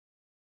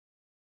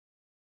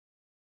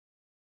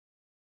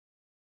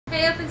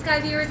Hey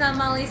OpenSky viewers, I'm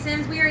Molly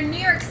Sims. We are in New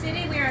York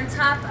City. We are on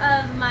top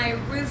of my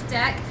roof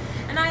deck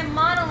and I am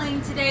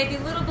modeling today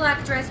the little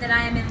black dress that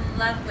I am in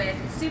love with.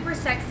 It's super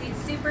sexy,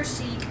 it's super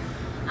chic.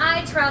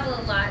 I travel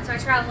a lot, so I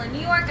travel in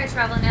New York, I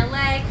travel in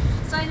LA,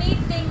 so I need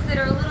things that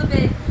are a little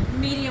bit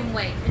medium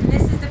weight, and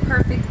this is the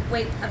perfect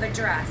weight of a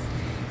dress.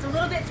 It's a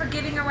little bit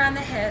forgiving around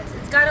the hips.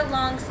 It's got a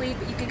long sleeve,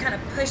 but you can kind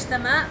of push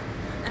them up,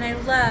 and I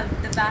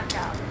love the back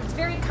out. It's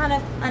very kind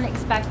of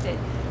unexpected,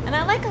 and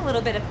I like a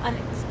little bit of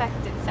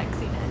unexpected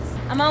sexiness.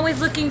 I'm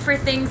always looking for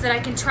things that I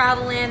can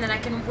travel in, that I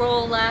can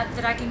roll up,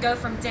 that I can go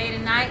from day to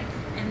night,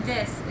 and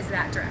this is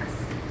that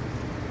dress.